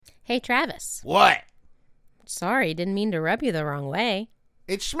Hey, Travis. What? Sorry, didn't mean to rub you the wrong way.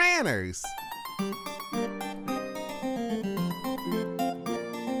 It's Schmanners.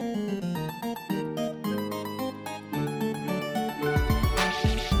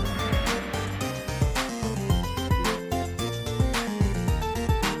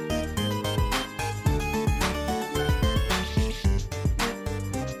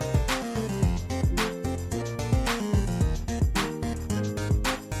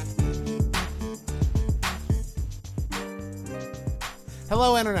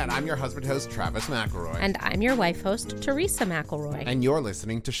 Hello, Internet. I'm your husband host, Travis McElroy. And I'm your wife host, Teresa McElroy. And you're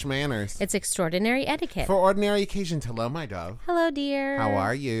listening to Schmanners. It's extraordinary etiquette. For ordinary occasions. Hello, my dove. Hello, dear. How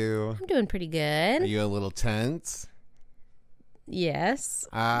are you? I'm doing pretty good. Are you a little tense? Yes.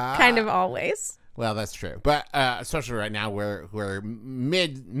 Kind of always. Well, that's true. But especially right now, we're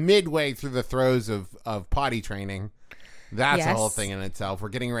midway through the throes of potty training. That's a whole thing in itself. We're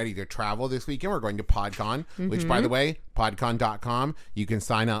getting ready to travel this weekend. We're going to PodCon, which, by the way, podcon.com, you can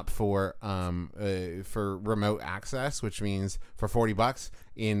sign up for remote access, which means for $40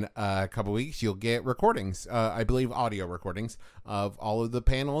 in a couple weeks, you'll get recordings, I believe audio recordings of all of the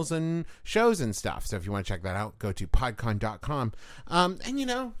panels and shows and stuff. So if you want to check that out, go to podcon.com. And, you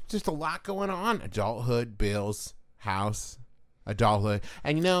know, just a lot going on. Adulthood, bills, house, adulthood.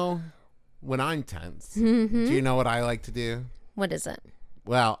 And, you know, when I'm tense, do you know what I like to do? What is it?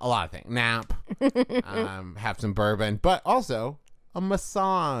 Well, a lot of things. Nap, have some bourbon, but also a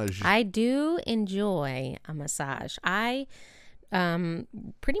massage. I do enjoy a massage. I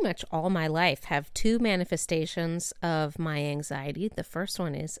pretty much all my life have two manifestations of my anxiety. The first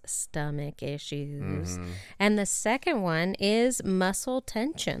one is stomach issues, and the second one is muscle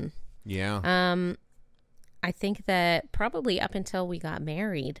tension. Yeah. I think that probably up until we got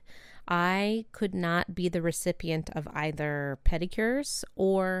married, I could not be the recipient of either pedicures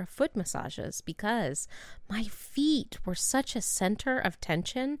or foot massages because my feet were such a center of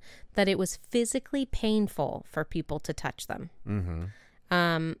tension that it was physically painful for people to touch them.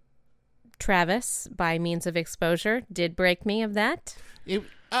 Travis, by means of exposure, did break me of that.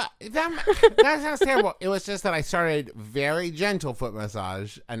 That sounds terrible. It was just that I started very gentle foot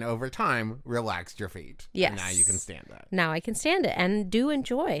massage and over time relaxed your feet. Yes. And now you can stand that. Now I can stand it and do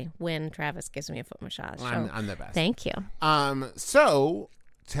enjoy when Travis gives me a foot massage. So I'm the best. Thank you. So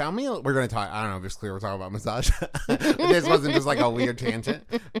tell me, we're going to talk, I don't know if it's clear we're talking about massage. This wasn't just like a weird tangent.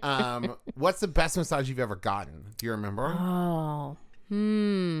 What's the best massage you've ever gotten? Do you remember?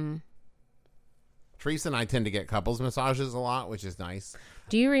 Teresa and I tend to get couples massages a lot, which is nice.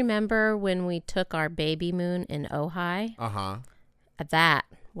 Do you remember when we took our baby moon in Ojai? Uh-huh. That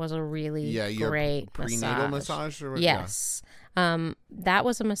was a really great prenatal massage? Or yes. That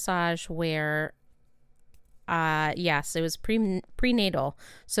was a massage where, yes, it was prenatal.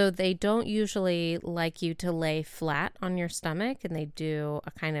 So they don't usually like you to lay flat on your stomach, and they do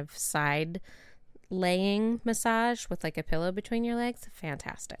a kind of side laying massage with like a pillow between your legs.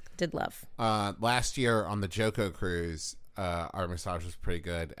 Fantastic. Did love. Last year on the Joko cruise, our massage was pretty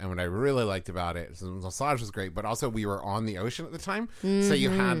good, and what I really liked about it, so the massage was great, but also we were on the ocean at the time, so you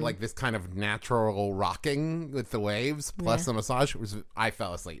had like this kind of natural rocking with the waves plus the massage. I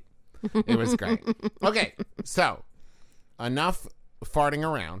fell asleep. It was great. Okay, so enough farting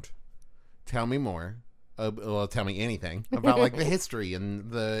around. Tell me more. Well, tell me anything about like the history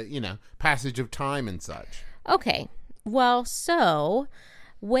and the, you know, passage of time and such. Okay. Well, so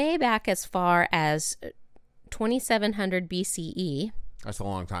way back as far as 2700 BCE. That's a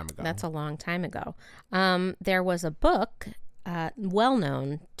long time ago. That's a long time ago. There was a book well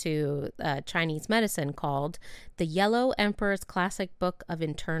known to Chinese medicine called The Yellow Emperor's Classic Book of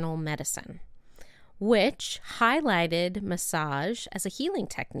Internal Medicine, which highlighted massage as a healing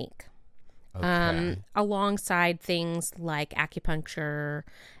technique. Okay. Alongside things like acupuncture,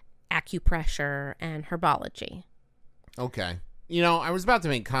 acupressure, and herbology. Okay. You know, I was about to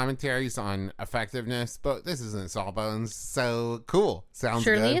make commentaries on effectiveness, but this isn't Sawbones, so cool. Sounds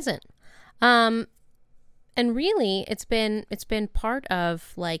good. Surely isn't. And really, it's been part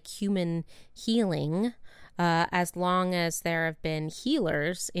of like human healing, as long as there have been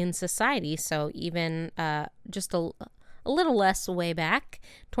healers in society. So even just a little less way back,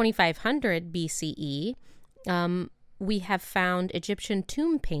 2500 BCE, we have found Egyptian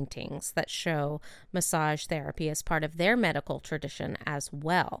tomb paintings that show massage therapy as part of their medical tradition as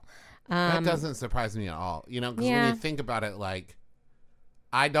well. That doesn't surprise me at all. You know, because when you think about it, like,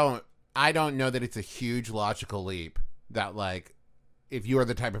 I don't know that it's a huge logical leap that, like, if you are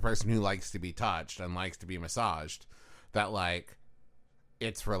the type of person who likes to be touched and likes to be massaged, that, like,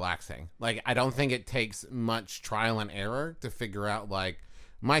 it's relaxing. Like, I don't think it takes much trial and error to figure out, like,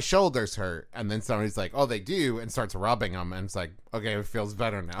 my shoulders hurt. And then somebody's like, oh, they do, and starts rubbing them. And it's like, okay, it feels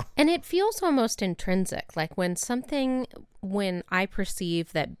better now. And it feels almost intrinsic. Like when I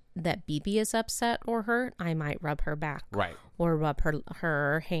perceive that BB is upset or hurt, I might rub her back. Right. Or rub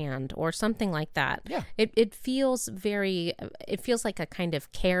her hand or something like that. Yeah. It feels like a kind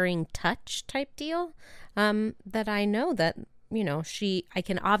of caring touch type deal that I know that, I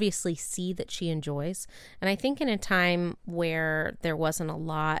can obviously see that she enjoys. And I think in a time where there wasn't a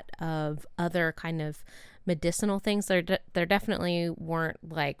lot of other kind of medicinal things, there definitely weren't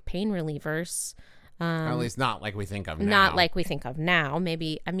like pain relievers. At least not like we think of now. Not like we think of now.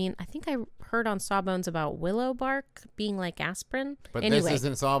 Maybe, I think I heard on Sawbones about willow bark being like aspirin. But anyway, this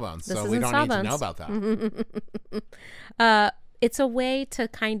isn't Sawbones, so we don't need to know about that. It's a way to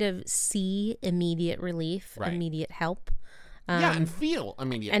kind of see immediate relief, right. Immediate help. And feel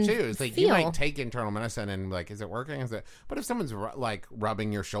immediate too. It's like you might take internal medicine and like, is it working? But if someone's like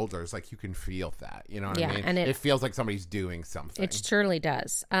rubbing your shoulders, like you can feel that. You know what I mean? And it feels like somebody's doing something. It surely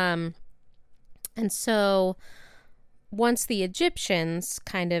does. And so once the Egyptians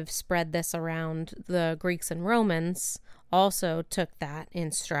kind of spread this around, the Greeks and Romans also took that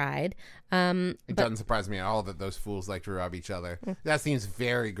in stride. It doesn't surprise me at all that those fools like to rub each other. That seems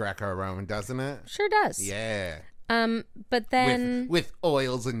very Greco-Roman, doesn't it? Sure does. Yeah. But then with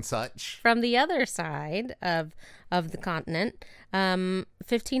oils and such. From the other side of the continent,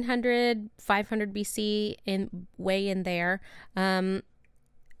 1500, 500 BC, way in there,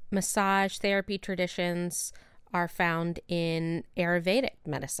 massage therapy traditions are found in Ayurvedic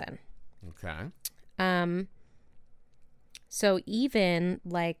medicine. Okay. So even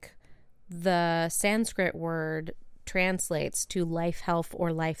like the Sanskrit word translates to life health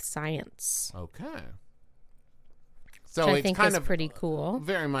or life science. Okay. So which I it's think kind is of pretty cool.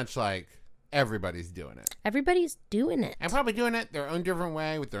 Very much like everybody's doing it. Everybody's doing it. And probably doing it their own different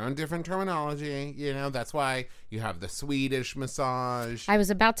way with their own different terminology. That's why you have the Swedish massage. I was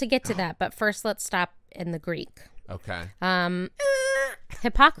about to get to that, but first let's stop in the Greek. Okay.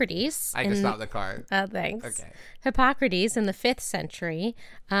 Hippocrates. I can stop the car. Oh, thanks. Okay. Hippocrates in the 5th century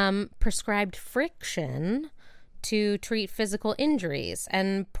prescribed friction to treat physical injuries.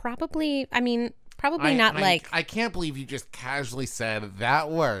 And probably not like... I can't believe you just casually said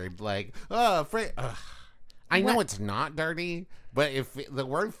that word. Like, I know it's not dirty, but if the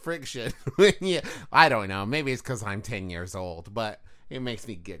word friction, I don't know. Maybe it's because I'm 10 years old, but it makes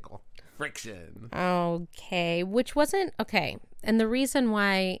me giggle. Friction. Okay. Which wasn't... Okay. And the reason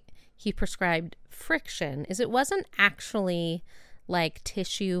why he prescribed friction is it wasn't actually like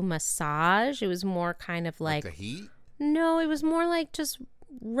tissue massage. It was more kind of like... The heat? No, it was more like just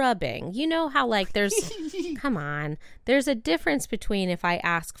rubbing. You know how like there's come on, there's a difference between if I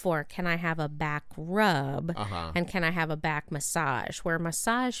ask for can I have a back rub and can I have a back massage, where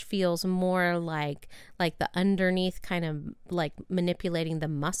massage feels more like the underneath kind of like manipulating the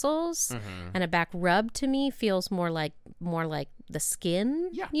muscles, and a back rub to me feels more like the skin.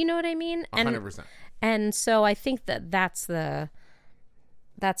 Yeah. You know what I mean? 100%. And so I think that's the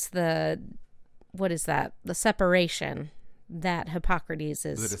what is that? The separation that Hippocrates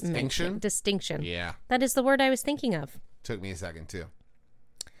is... The distinction? Distinction. Yeah. That is the word I was thinking of. Took me a second, too.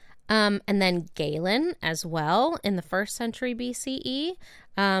 And then Galen as well in the 1st century BCE.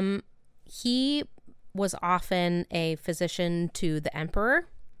 He was often a physician to the emperor,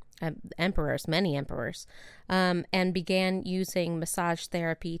 many emperors, and began using massage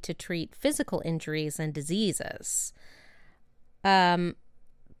therapy to treat physical injuries and diseases.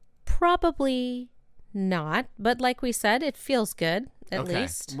 Probably not, but like we said, it feels good, at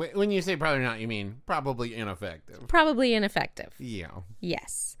least. When you say probably not, you mean probably ineffective. Probably ineffective. Yeah.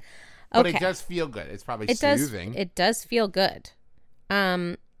 Yes. But it does feel good. It's probably soothing. It does feel good.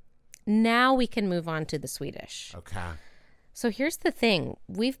 Now we can move on to the Swedish. Okay. So here's the thing.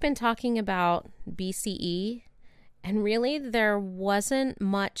 We've been talking about BCE, and really there wasn't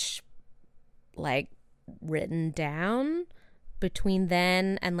much like written down between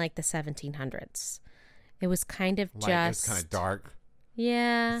then and like the 1700s. It was kind of it's kind of dark.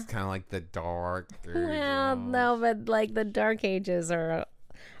 Yeah. It's kind of like the dark. Well, no, but like the Dark Ages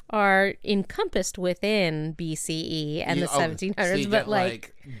are encompassed within BCE and the 1700s, so you but get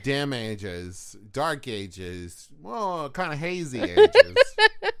like dim ages, dark ages, well, kind of hazy ages.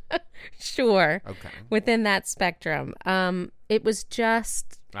 Sure. Okay. Within that spectrum, it was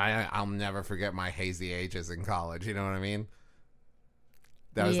just. I'll never forget my hazy ages in college. You know what I mean?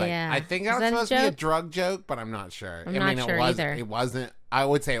 That was I think that was supposed to be a drug joke, but I'm not sure. I'm not sure either. It wasn't. I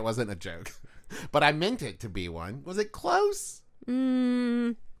would say it wasn't a joke, but I meant it to be one. Was it close?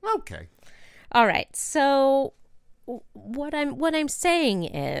 Okay. All right. So what I'm saying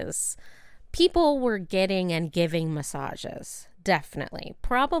is people were getting and giving massages. Definitely.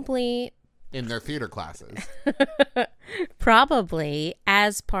 Probably in their theater classes. Probably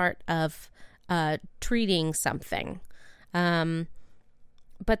as part of treating something. But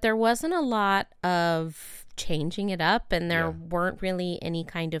there wasn't a lot of changing it up, and there weren't really any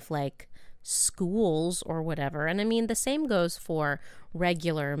kind of like schools or whatever. And I mean, the same goes for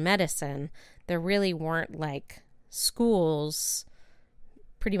regular medicine. There really weren't like schools.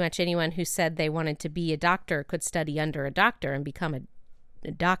 Pretty much anyone who said they wanted to be a doctor could study under a doctor and become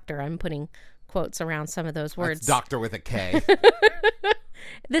a doctor. I'm putting quotes around some of those words. That's doctor with a K.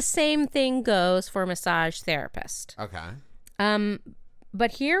 The same thing goes for massage therapist. Okay.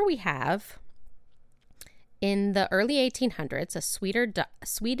 But here we have, in the early 1800s, a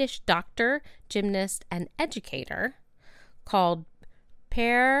Swedish doctor, gymnast, and educator called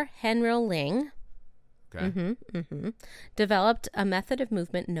Per Henry Ling. Okay. Developed a method of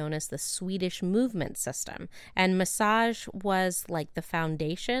movement known as the Swedish movement system. And massage was like the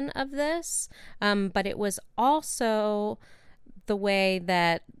foundation of this, but it was also the way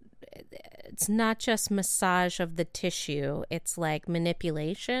that it's not just massage of the tissue, it's like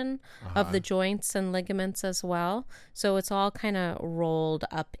manipulation of the joints and ligaments as well. So it's all kind of rolled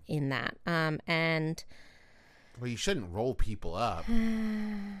up in that. And well, you shouldn't roll people up.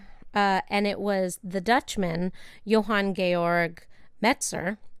 And it was the Dutchman, Johann Georg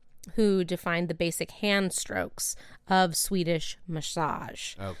Metzer, who defined the basic hand strokes of Swedish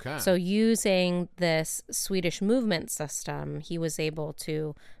massage. Okay. So using this Swedish movement system, he was able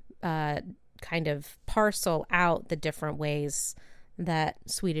to kind of parcel out the different ways that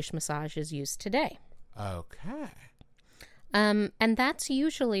Swedish massage is used today. Okay. And that's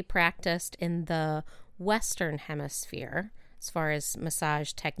usually practiced in the Western Hemisphere as far as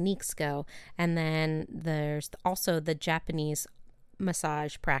massage techniques go. And then there's also the Japanese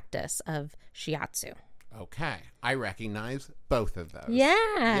massage practice of shiatsu. Okay. I recognize both of those. Yeah.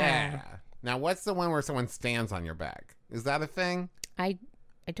 Yeah. Now, what's the one where someone stands on your back? Is that a thing? I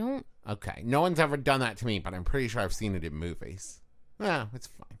don't. Okay. No one's ever done that to me, but I'm pretty sure I've seen it in movies. Yeah, it's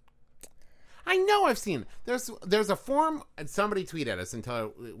fine. I know I've seen it. There's a form, and somebody tweet at us and tell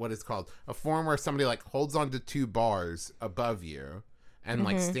what it's called. A form where somebody like holds onto two bars above you and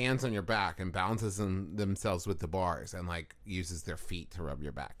like stands on your back and balances themselves with the bars and like uses their feet to rub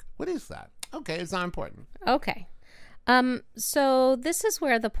your back. What is that? Okay, it's not important. Okay. So this is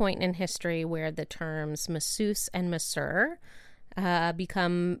where the point in history where the terms masseuse and masseur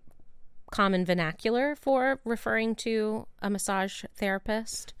become common vernacular for referring to a massage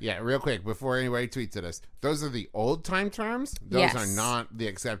therapist. Yeah, real quick, before anybody tweets at us, those are the old-time terms. Those are not the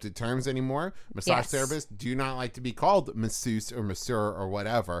accepted terms anymore. Massage therapists do not like to be called masseuse or masseur or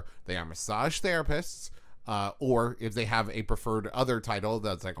whatever. They are massage therapists, or if they have a preferred other title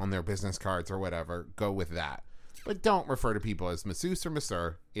that's like on their business cards or whatever, go with that. But don't refer to people as masseuse or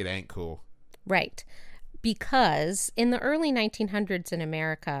masseur. It ain't cool. Right. Because in the early 1900s in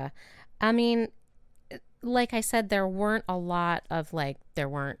America, I mean, like I said, there weren't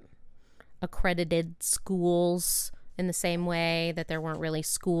accredited schools in the same way that there weren't really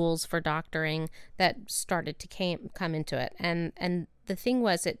schools for doctoring that started to come into it. And the thing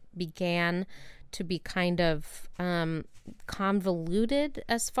was, it began to be kind of convoluted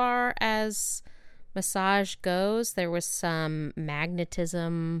as far as massage goes. There was some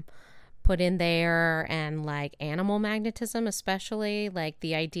magnetism put in there, and like animal magnetism, especially like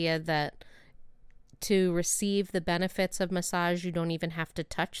the idea that to receive the benefits of massage you don't even have to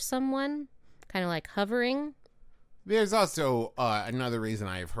touch someone, kind of like hovering. There's also another reason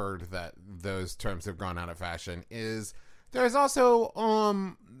I've heard that those terms have gone out of fashion is there's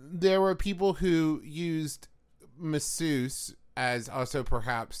also there were people who used masseuse as also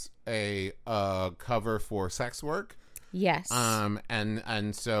perhaps a cover for sex work. Yes.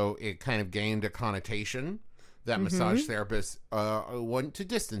 And so it kind of gained a connotation that massage therapists want to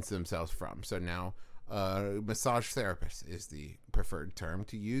distance themselves from. So now massage therapist is the preferred term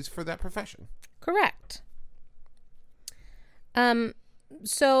to use for that profession. Correct.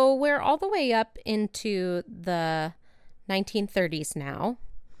 So we're all the way up into the 1930s now.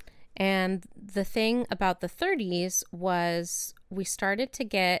 And the thing about the 30s was we started to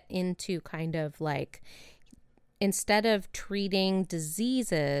get into kind of like, instead of treating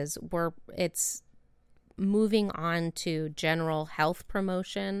diseases, it's moving on to general health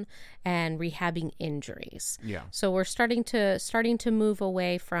promotion and rehabbing injuries. Yeah. So we're starting to move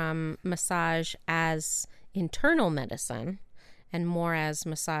away from massage as internal medicine and more as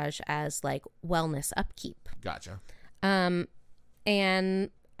massage as like wellness upkeep. Gotcha. And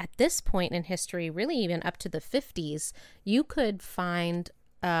at this point in history, really even up to the 50s, you could find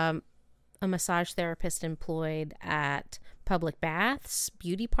a massage therapist employed at public baths,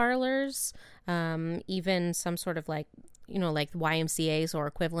 beauty parlors, even some sort of like YMCAs or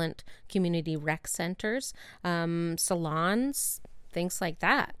equivalent community rec centers, salons, things like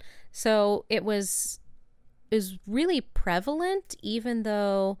that. So it was really prevalent, even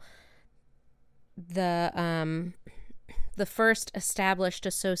though the first established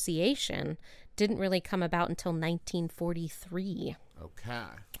association didn't really come about until 1943. Okay.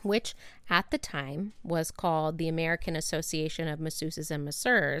 Which at the time was called the American Association of Masseuses and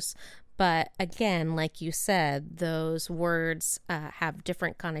Masseurs. But again, like you said, those words have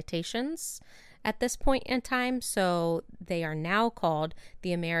different connotations at this point in time. So they are now called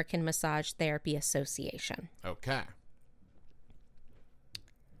the American Massage Therapy Association. Okay.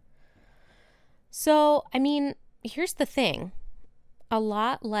 So, I mean, here's the thing. A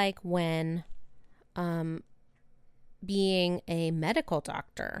lot like when being a medical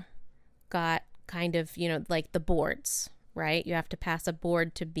doctor got kind of, like the boards, right? You have to pass a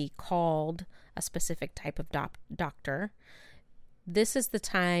board to be called a specific type of doctor. This is the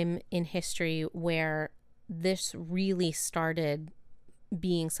time in history where this really started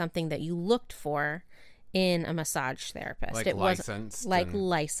being something that you looked for in a massage therapist. Like it was like and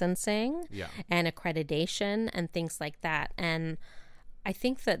licensing and accreditation and things like that. And I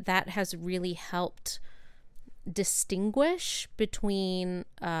think that has really helped distinguish between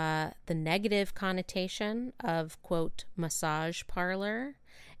the negative connotation of, quote, massage parlor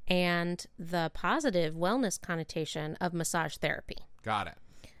and the positive wellness connotation of massage therapy. Got it.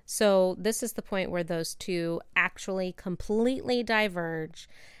 So this is the point where those two actually completely diverge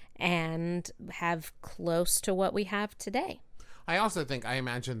and have close to what we have today. I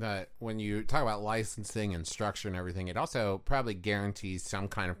imagine that when you talk about licensing and structure and everything, it also probably guarantees some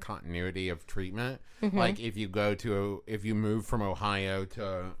kind of continuity of treatment. Mm-hmm. Like if you move from Ohio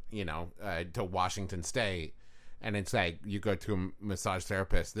to, to Washington State, and it's like you go to a massage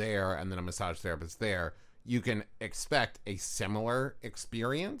therapist there and then a massage therapist there, you can expect a similar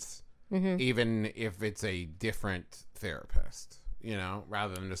experience, even if it's a different therapist,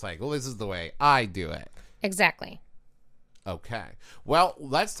 rather than just like, well, this is the way I do it. Exactly. Okay. Well,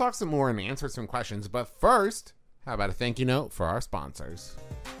 let's talk some more and answer some questions. But first, how about a thank you note for our sponsors?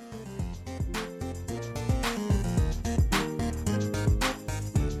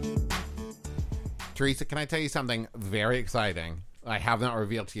 Teresa, can I tell you something very exciting I have not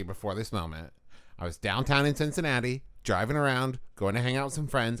revealed to you before this moment? I was downtown in Cincinnati, driving around, going to hang out with some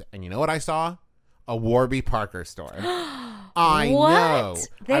friends, and you know what I saw? A Warby Parker store. I know.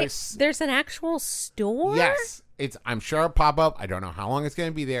 There's an actual store? Yes. I'm sure it'll pop up. I don't know how long it's going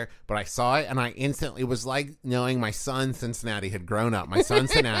to be there, but I saw it and I instantly was like knowing my son Cincinnati had grown up. My son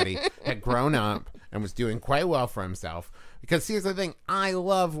Cincinnati had grown up and was doing quite well for himself. Because here's the thing. I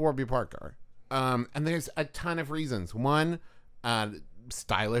love Warby Parker. And there's a ton of reasons. One,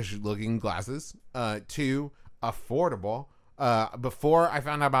 stylish looking glasses. Two, affordable. Before I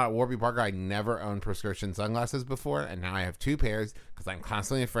found out about Warby Parker, I never owned prescription sunglasses before, and now I have 2 pairs because I'm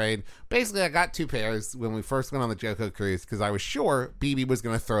constantly afraid. Basically, I got 2 pairs when we first went on the Joko cruise because I was sure BB was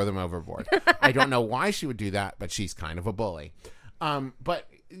going to throw them overboard. I don't know why she would do that, but she's kind of a bully. But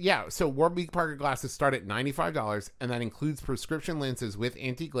yeah, so Warby Parker glasses start at $95, and that includes prescription lenses with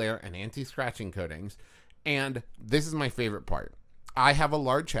anti-glare and anti-scratching coatings. And this is my favorite part. I have a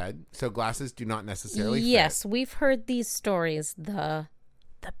large head, so glasses do not necessarily fit. Yes, we've heard these stories, the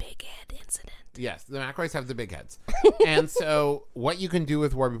big head incident. Yes, the McRae's have the big heads. And so what you can do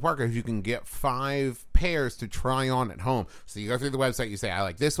with Warby Parker is you can get 5 pairs to try on at home. So you go through the website, you say, I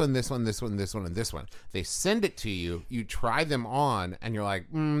like this one, this one, this one, this one, and this one. They send it to you. You try them on, and you're like,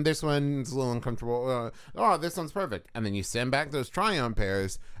 this one's a little uncomfortable. Oh, this one's perfect. And then you send back those try-on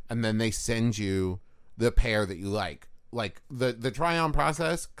pairs, and then they send you the pair that you like. Like, the try-on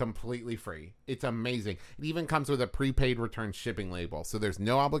process, completely free. It's amazing. It even comes with a prepaid return shipping label, so there's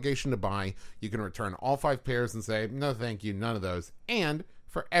no obligation to buy. You can return all 5 pairs and say, no, thank you, none of those. And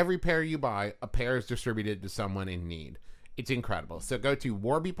for every pair you buy, a pair is distributed to someone in need. It's incredible. So go to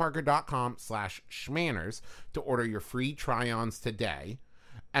warbyparker.com/schmanners to order your free try-ons today.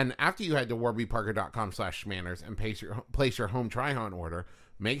 And after you head to warbyparker.com/schmanners and place your home try-on order,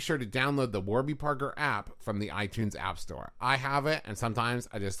 make sure to download the Warby Parker app from the iTunes App Store. I have it, and sometimes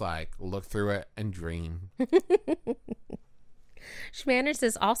I just look through it and dream. Schmanners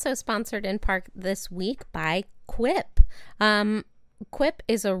is also sponsored in part this week by Quip. Quip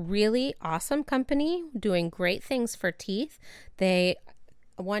is a really awesome company doing great things for teeth. They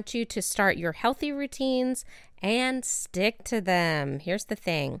want you to start your healthy routines and stick to them. Here's the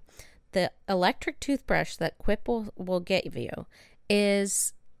thing. The electric toothbrush that Quip will give you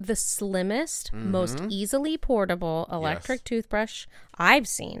is the slimmest, most easily portable electric toothbrush I've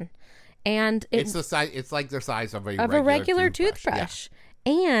seen. And it's the size. It's like the size of a regular toothbrush.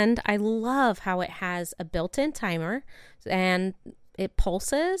 Yeah. And I love how it has a built-in timer, and it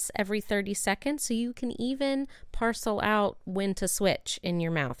pulses every 30 seconds, so you can even parcel out when to switch in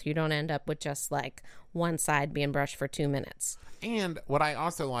your mouth. You don't end up with just like one side being brushed for 2 minutes. And what I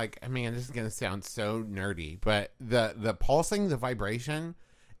also like, I mean, this is going to sound so nerdy, but the pulsing, the vibration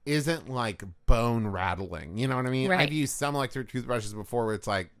isn't like bone rattling. You know what I mean? Right. I've used some electric toothbrushes before where it's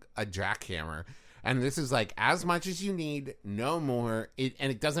like a jackhammer. And this is like as much as you need, no more. And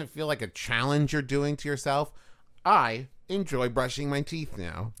it doesn't feel like a challenge you're doing to yourself. I enjoy brushing my teeth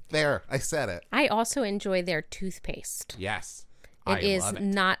now. There, I said it. I also enjoy their toothpaste. Yes. It is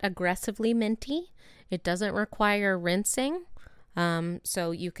not aggressively minty. It doesn't require rinsing.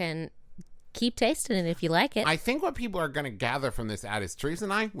 So you can keep tasting it if you like it. I think what people are going to gather from this ad is Teresa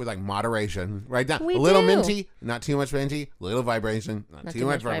and I, with like moderation, right down. We a little do. Minty, not too much minty, little vibration, not too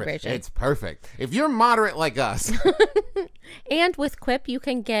much vibration. It's perfect. If you're moderate like us. And with Quip, you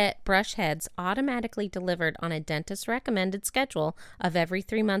can get brush heads automatically delivered on a dentist recommended schedule of every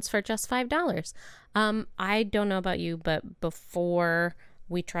 3 months for just $5. I don't know about you, but before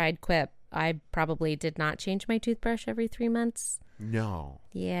we tried Quip, I probably did not change my toothbrush every 3 months. No.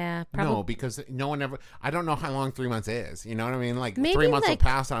 Yeah, probably. No, because no one ever, I don't know how long 3 months is. You know what I mean? Like maybe 3 months like, will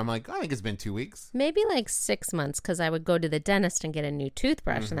pass and I'm like, I think it's been 2 weeks. Maybe like 6 months, because I would go to the dentist and get a new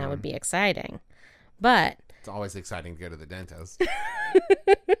toothbrush and that would be exciting. But it's always exciting to go to the dentist.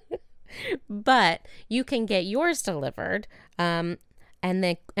 But you can get yours delivered.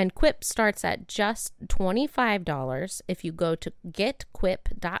 And Quip starts at just $25. If you go to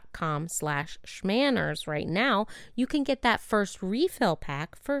getquip.com/schmanners right now, you can get that first refill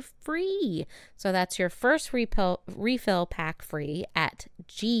pack for free. So that's your first refill pack free at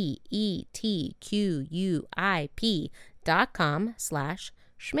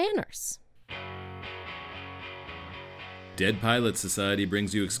getquip.com/schmanners. Dead Pilot Society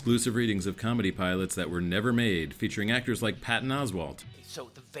brings you exclusive readings of comedy pilots that were never made, featuring actors like Patton Oswalt.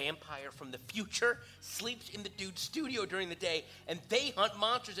 So the vampire from the future sleeps in the dude's studio during the day, and they hunt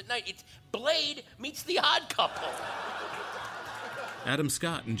monsters at night. It's Blade meets The Odd Couple. Adam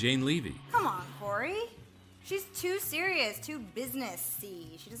Scott and Jane Levy. Come on, Corey. She's too serious, too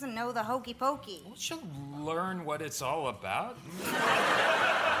business-y. She doesn't know the hokey pokey. Well, she'll learn what it's all about.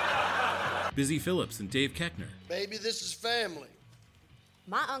 Busy Phillips and Dave Keckner. Baby, this is family.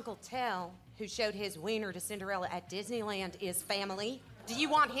 My Uncle Tell, who showed his wiener to Cinderella at Disneyland, is family. Do you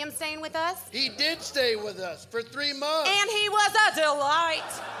want him staying with us? He did stay with us for 3 months. And he was a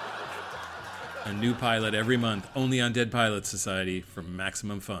delight. A new pilot every month, only on Dead Pilot Society from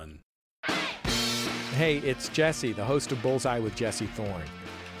Maximum Fun. Hey, it's Jesse, the host of Bullseye with Jesse Thorne.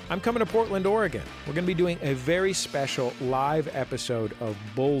 I'm coming to Portland, Oregon. We're going to be doing a very special live episode of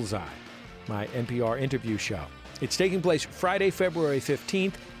Bullseye, my NPR interview show. It's taking place Friday, February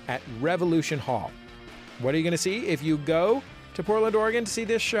 15th at Revolution Hall. What are you going to see? If you go to Portland, Oregon to see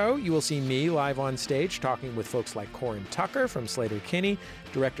this show, you will see me live on stage talking with folks like Corin Tucker from Slater-Kinney,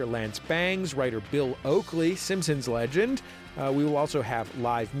 director Lance Bangs, writer Bill Oakley, Simpsons legend. We will also have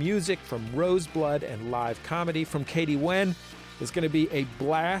live music from Roseblood and live comedy from Katie Wen. It's going to be a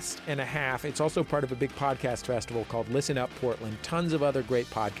blast and a half. It's also part of a big podcast festival called Listen Up Portland. Tons of other great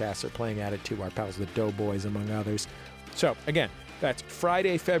podcasts are playing at it too. Our pals the Doughboys, among others. So, again, that's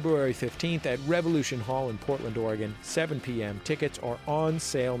Friday, February 15th at Revolution Hall in Portland, Oregon, 7 p.m. Tickets are on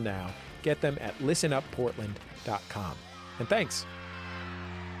sale now. Get them at listenupportland.com. And thanks.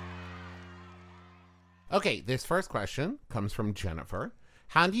 Okay, this first question comes from Jennifer.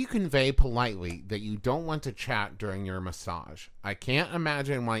 How do you convey politely that you don't want to chat during your massage? I can't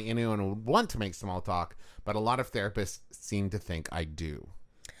imagine why anyone would want to make small talk, but a lot of therapists seem to think I do.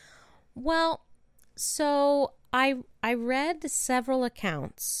 Well, so I read several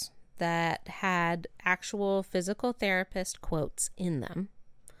accounts that had actual physical therapist quotes in them.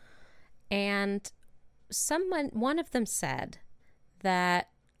 And one of them said that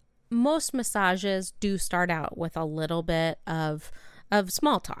most massages do start out with a little bit of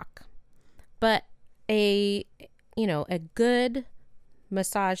small talk. But a good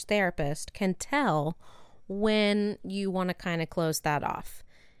massage therapist can tell when you want to kind of close that off.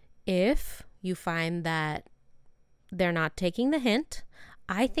 If you find that they're not taking the hint,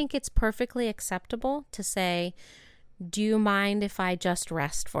 I think it's perfectly acceptable to say, do you mind if I just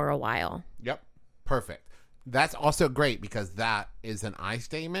rest for a while? Yep. Perfect. That's also great because that is an I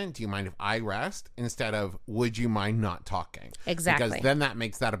statement. Do you mind if I rest? Instead of, would you mind not talking? Exactly. Because then that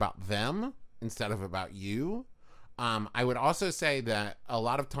makes that about them instead of about you. I would also say that a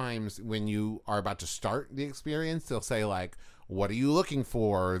lot of times when you are about to start the experience, they'll say like, what are you looking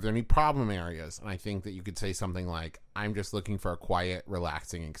for? Are there any problem areas? And I think that you could say something like, I'm just looking for a quiet,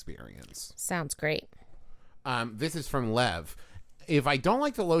 relaxing experience. Sounds great. This is from Lev. If I don't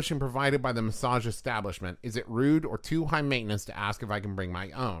like the lotion provided by the massage establishment, is it rude or too high maintenance to ask if I can bring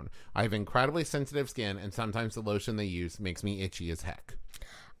my own? I have incredibly sensitive skin, and sometimes the lotion they use makes me itchy as heck.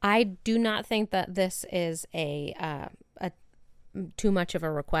 I do not think that this is a too much of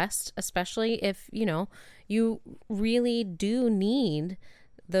a request, especially if, you really do need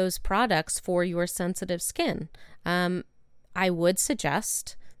those products for your sensitive skin. I would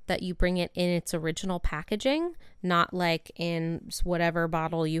suggest that you bring it in its original packaging, not like in whatever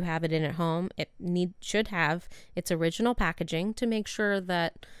bottle you have it in at home. It should have its original packaging to make sure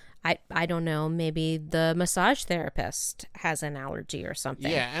that, I don't know, maybe the massage therapist has an allergy or something.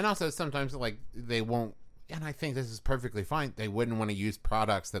 Yeah, and also sometimes like they won't, and I think this is perfectly fine, they wouldn't want to use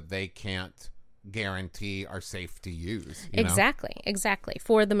products that they can't guarantee are safe to use. Exactly.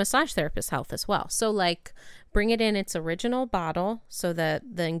 For the massage therapist's health as well. So like bring it in its original bottle so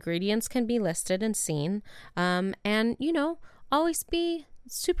that the ingredients can be listed and seen. And, always be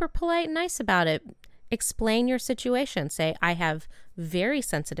super polite and nice about it. Explain your situation. Say, I have very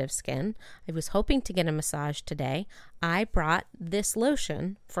sensitive skin. I was hoping to get a massage today. I brought this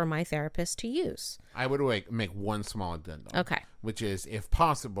lotion for my therapist to use. I would make one small addendum. Okay. Which is, if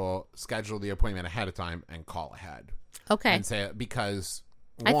possible, schedule the appointment ahead of time and call ahead. Okay. And say, because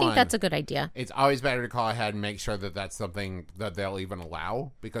I think that's a good idea. It's always better to call ahead and make sure that that's something that they'll even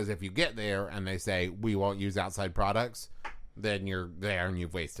allow. Because if you get there and they say, we won't use outside products, then you're there and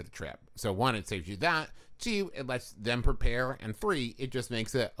you've wasted a trip. So 1, it saves you that. 2, it lets them prepare. And 3, it just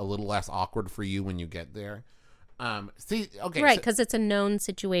makes it a little less awkward for you when you get there. Right, because it's a known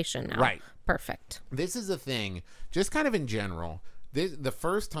situation now. Right. Perfect. This is a thing, just kind of in general. The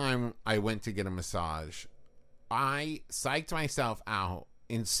first time I went to get a massage, I psyched myself out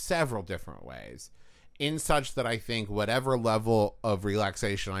in several different ways, in such that I think whatever level of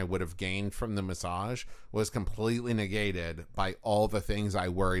relaxation I would have gained from the massage was completely negated by all the things I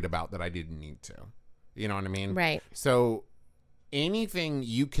worried about that I didn't need to. You know what I mean? Right. So anything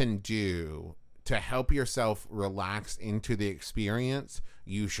you can do to help yourself relax into the experience,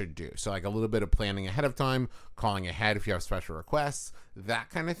 you should do. So like a little bit of planning ahead of time, calling ahead if you have special requests, that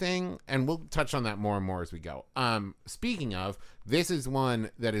kind of thing. And we'll touch on that more and more as we go. Speaking of, this is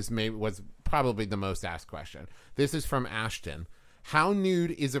one that was probably the most asked question. This is from Ashton. How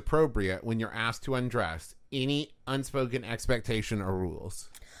nude is appropriate when you're asked to undress? Any unspoken expectation or rules?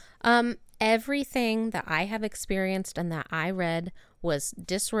 Everything that I have experienced and that I read was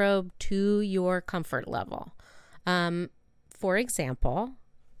disrobe to your comfort level. For example,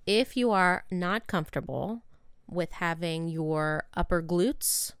 if you are not comfortable with having your upper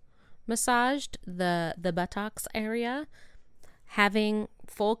glutes massaged, the buttocks area, having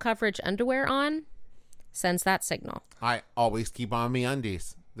full coverage underwear on sends that signal. I always keep on me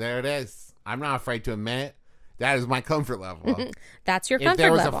undies. There it is. I'm not afraid to admit it. That is my comfort level. That's your comfort level. If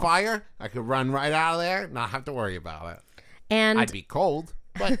there was level. a fire, I could run right out of there, not have to worry about it. And I'd be cold,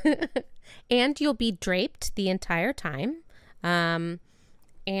 but and you'll be draped the entire time. And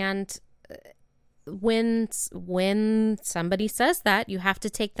when somebody says that, you have to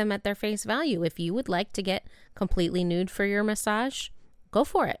take them at their face value. If you would like to get completely nude for your massage, go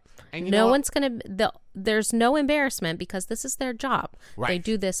for it. And there's no embarrassment because this is their job. Right. They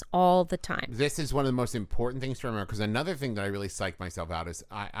do this all the time. This is one of the most important things to remember, because another thing that I really psych myself out is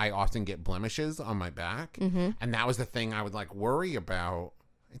I often get blemishes on my back. Mm-hmm. And that was the thing I would worry about.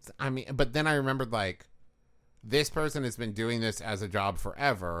 But then I remembered this person has been doing this as a job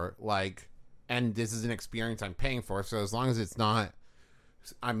forever, and this is an experience I'm paying for. So as long as it's not,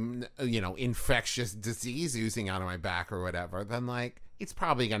 infectious disease oozing out of my back or whatever, then it's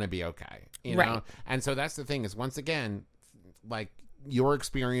probably going to be okay. You know? Right. And so that's the thing is, once again, your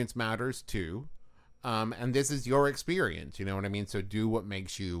experience matters too. And this is your experience, you know what I mean? So do what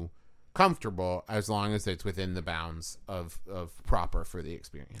makes you comfortable as long as it's within the bounds of proper for the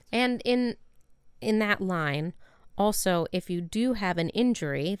experience. And in that line, also, if you do have an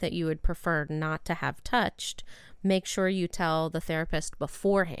injury that you would prefer not to have touched, make sure you tell the therapist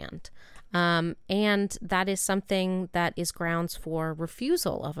beforehand. And that is something that is grounds for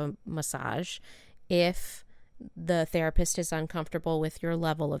refusal of a massage if the therapist is uncomfortable with your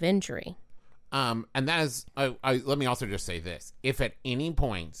level of injury. And that is, let me also just say this. If at any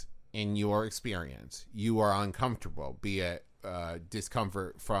point in your experience, you are uncomfortable, be it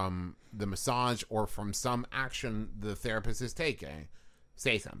discomfort from the massage or from some action the therapist is taking,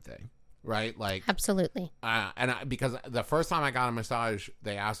 say something, right? Like, absolutely. Because the first time I got a massage,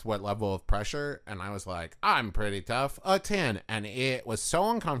 they asked what level of pressure, and I was like, I'm pretty tough, a 10. And it was so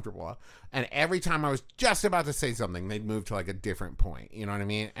uncomfortable. And every time I was just about to say something, they'd move to like a different point. You know what I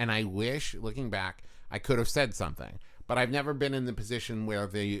mean? And I wish, looking back, I could have said something. But I've never been in the position where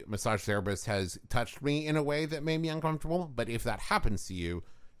the massage therapist has touched me in a way that made me uncomfortable. But if that happens to you,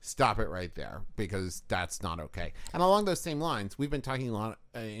 stop it right there, because that's not okay. And along those same lines, we've been talking a lot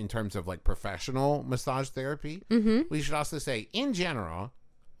in terms of like professional massage therapy. Mm-hmm. We should also say, in general,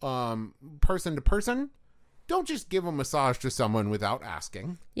 person to person, don't just give a massage to someone without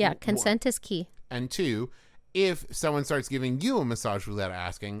asking. Yeah, consent is key. And 2, if someone starts giving you a massage without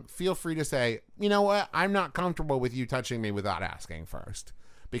asking, feel free to say, you know what, I'm not comfortable with you touching me without asking first,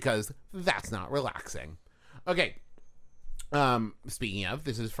 because that's not relaxing. Okay. Speaking of,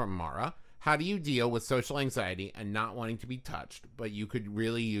 this is from Mara. How do you deal with social anxiety and not wanting to be touched, but you could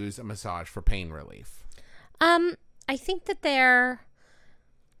really use a massage for pain relief? I think that there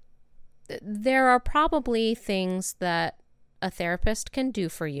are probably things that a therapist can do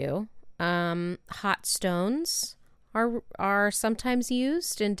for you. Hot stones are sometimes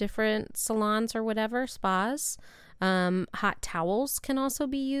used in different salons or whatever, spas. Hot towels can also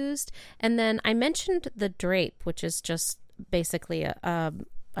be used. And then I mentioned the drape, which is just basically a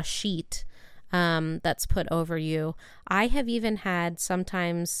sheet that's put over you. I have even had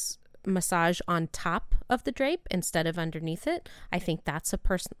sometimes massage on top of the drape instead of underneath it. I think that's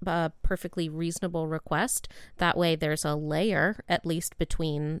a perfectly reasonable request. That way there's a layer at least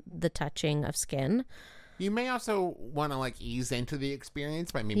between the touching of skin. You may also want to like ease into the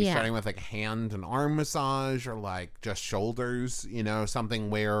experience by maybe starting with like hand and arm massage, or like just shoulders, you know, something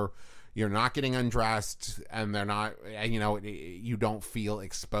where you're not getting undressed and they're not, you know, you don't feel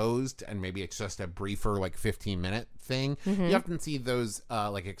exposed, and maybe it's just a briefer like 15-minute thing. Mm-hmm. You often see those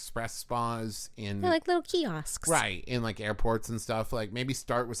like express spas in like little kiosks, right, in like airports and stuff. Like maybe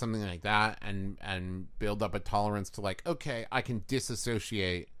start with something like that and build up a tolerance to like, okay, I can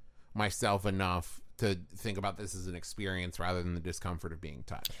disassociate myself enough to think about this as an experience rather than the discomfort of being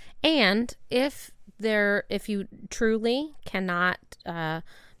touched. And if you truly cannot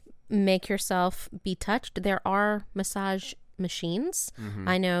make yourself be touched, there are massage machines. Mm-hmm.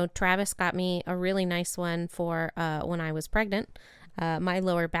 I know Travis got me a really nice one for when I was pregnant. My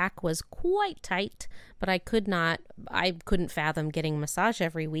lower back was quite tight, but I couldn't fathom getting massage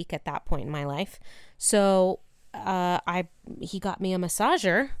every week at that point in my life. So he got me a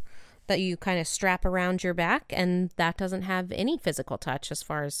massager that you kind of strap around your back, and that doesn't have any physical touch as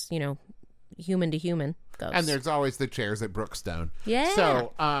far as, you know, human to human goes. And there's always the chairs at Brookstone. Yeah.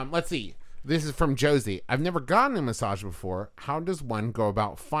 So let's see. This is from Josie. I've never gotten a massage before. How does one go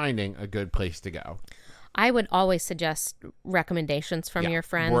about finding a good place to go? I would always suggest recommendations from your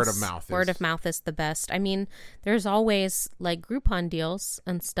friends. Word of mouth. Word of mouth is the best. I mean, there's always like Groupon deals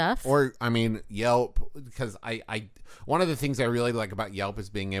and stuff. Or, I mean, Yelp, because I one of the things I really like about Yelp is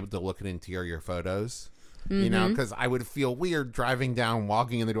being able to look at interior photos. Mm-hmm. You know, because I would feel weird driving down,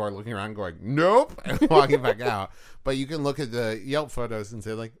 walking in the door, looking around, going, nope, and walking back out. But you can look at the Yelp photos and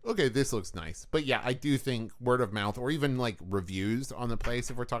say, like, okay, this looks nice. But yeah, I do think word of mouth, or even like reviews on the place,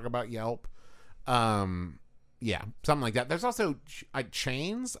 if we're talking about Yelp. Yeah, something like that. There's also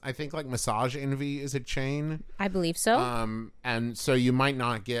chains. I think like Massage Envy is a chain. I believe so. And so you might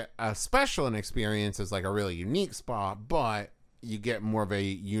not get as special an experience as like a really unique spa, but you get more of a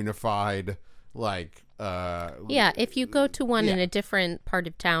unified, like, if you go to one in a different part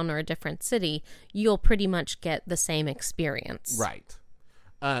of town or a different city, you'll pretty much get the same experience. Right.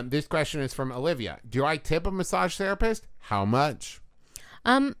 This question is from Olivia. Do I tip a massage therapist? How much?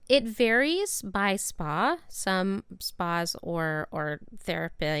 It varies by spa. Some spas or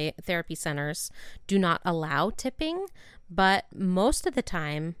therapy centers do not allow tipping, but most of the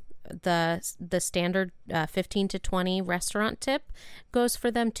time, the standard 15 to 20 restaurant tip goes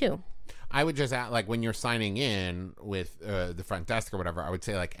for them too. I would just add, like, when you're signing in with the front desk or whatever, I would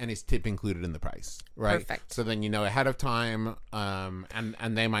say, like, and is tip included in the price, right? Perfect. So then you know ahead of time,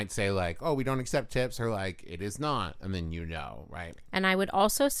 and they might say, like, oh, we don't accept tips, or, like, it is not, and then you know, right? And I would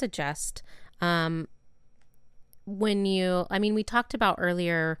also suggest we talked about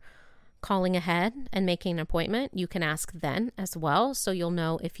earlier calling ahead and making an appointment. You can ask then as well, so you'll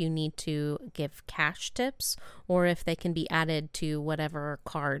know if you need to give cash tips or if they can be added to whatever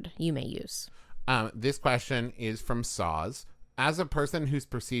card you may use. This question is from Saws. As a person who's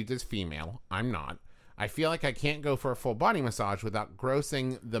perceived as female, I'm not. I feel like I can't go for a full body massage without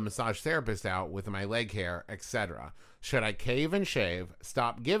grossing the massage therapist out with my leg hair, etc. Should I cave and shave,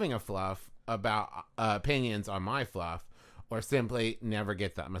 stop giving a fluff about opinions on my fluff, or simply never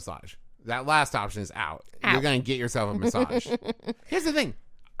get that massage? That last option is out. You're going to get yourself a massage. Here's the thing.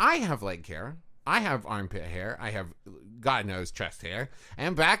 I have leg hair. I have armpit hair. I have, God knows, chest hair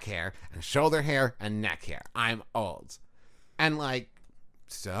and back hair and shoulder hair and neck hair. I'm old. And the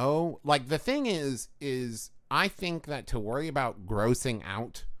thing is I think that to worry about grossing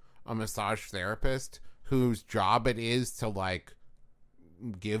out a massage therapist whose job it is to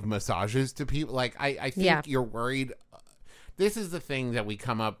give massages to people, I think you're worried. This is the thing that we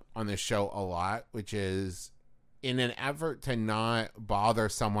come up on this show a lot, which is in an effort to not bother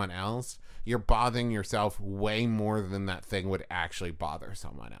someone else, you're bothering yourself way more than that thing would actually bother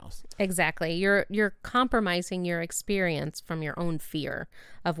someone else. Exactly. You're compromising your experience from your own fear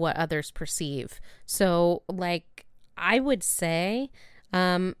of what others perceive. So, I would say,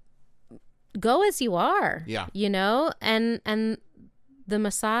 go as you are. Yeah. And the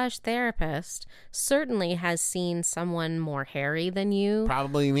massage therapist certainly has seen someone more hairy than you.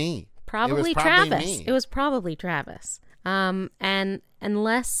 Probably me. Probably Travis. It was probably Travis. And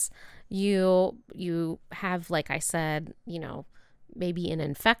unless you have, like I said, maybe an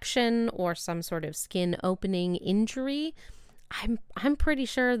infection or some sort of skin opening injury, I'm pretty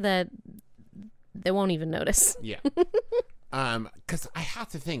sure that they won't even notice. Yeah. Because I have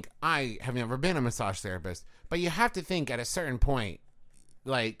to think, I have never been a massage therapist, but you have to think at a certain point,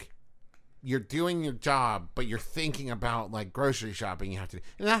 you're doing your job, but you're thinking about grocery shopping. You have to.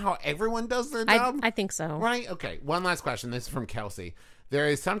 Isn't that how everyone does their job? I think so. Right? Okay. One last question. This is from Kelsey. There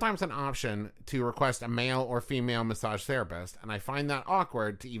is sometimes an option to request a male or female massage therapist, and I find that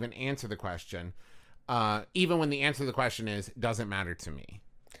awkward to even answer the question, even when the answer to the question is, doesn't matter to me.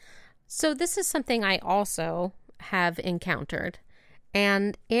 So this is something I also have encountered.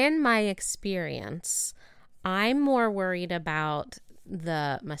 And in my experience, I'm more worried about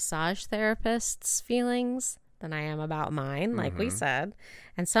the massage therapist's feelings than I am about mine, like we said.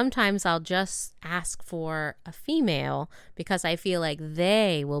 And sometimes I'll just ask for a female because I feel like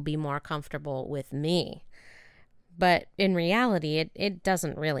they will be more comfortable with me. But in reality, it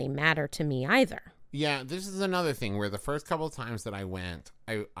doesn't really matter to me either. Yeah, this is another thing where the first couple of times that I went,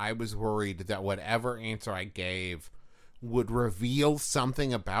 I was worried that whatever answer I gave would reveal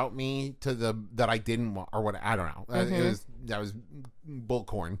something about me that I didn't want, or what, I don't know. That was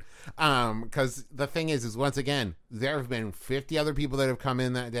bullcorn. Because the thing is once again, there have been 50 other people that have come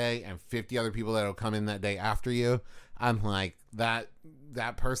in that day and 50 other people that will come in that day after you. I'm like, that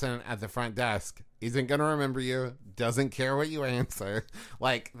person at the front desk isn't going to remember you, doesn't care what you answer.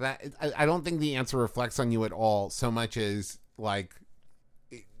 I don't think the answer reflects on you at all so much as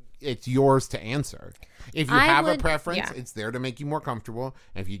it's yours to answer. If you have a preference, it's there to make you more comfortable.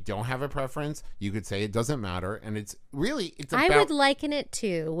 And if you don't have a preference, you could say it doesn't matter. And it's about... I would liken it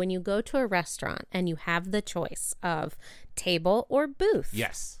to when you go to a restaurant and you have the choice of table or booth.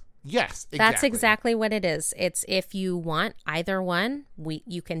 Yes, exactly. That's exactly what it is. It's if you want either one,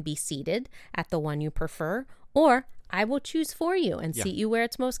 you can be seated at the one you prefer, or I will choose for you and seat you where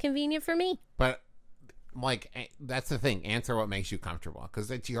it's most convenient for me. But that's the thing. Answer what makes you comfortable,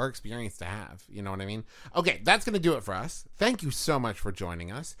 because it's your experience to have. You know what I mean? Okay, that's going to do it for us. Thank you so much for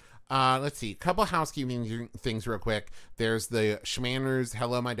joining us. Let's see. A couple housekeeping things real quick. There's the Schmanners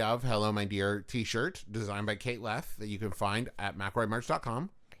Hello My Dove, Hello My Dear t-shirt designed by Kate Leff that you can find at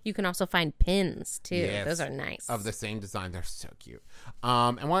McElroymerch.com. You can also find pins, too. Yes, those are nice. Of the same design. They're so cute.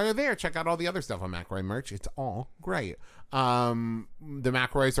 And while you're there, check out all the other stuff on McElroy Merch. It's all great. The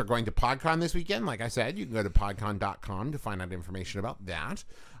McElroys are going to PodCon this weekend. Like I said, you can go to podcon.com to find out information about that.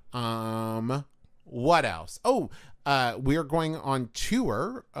 What else? We're going on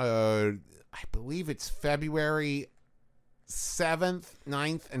tour. I believe it's February 7th,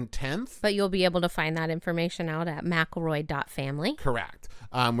 9th, and 10th. But you'll be able to find that information out at McElroy.family. Correct.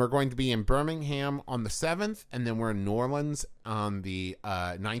 We're going to be in Birmingham on the 7th, and then we're in New Orleans on the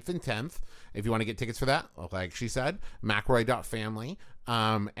 9th and 10th. If you want to get tickets for that, like she said, McElroy.family.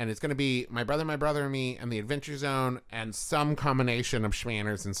 And it's going to be my brother, and me, and the Adventure Zone, and some combination of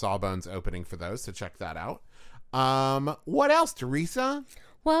Schmanners and Sawbones opening for those, so check that out. What else, Teresa?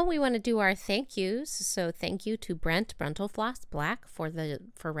 Well, we want to do our thank yous. So thank you to Brent Brentelfloss Black for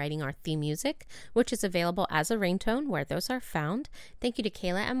writing our theme music, which is available as a ringtone where those are found. Thank you to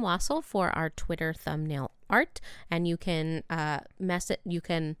Kayla M. Wassel for our Twitter thumbnail art. And you can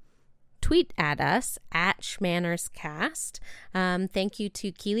tweet at us at SchmannersCast. Thank you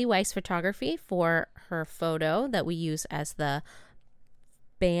to Keely Weiss Photography for her photo that we use as the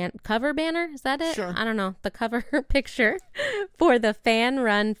cover banner. Is that it? Sure. I don't know. The cover picture for the fan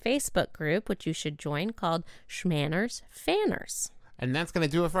run Facebook group, which you should join, called Schmanners Fanners. And that's going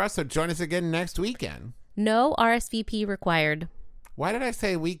to do it for us. So join us again next weekend. No RSVP required. Why did I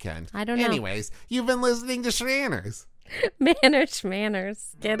say weekend? I don't know. Anyways, you've been listening to Schmanners. Manners,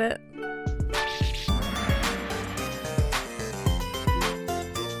 Schmanners. Get it?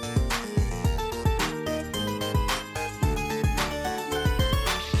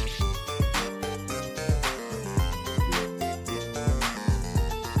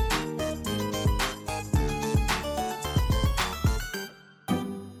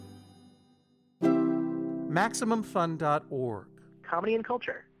 MaximumFun.org. Comedy and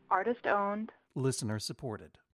culture. Artist owned. Listener supported.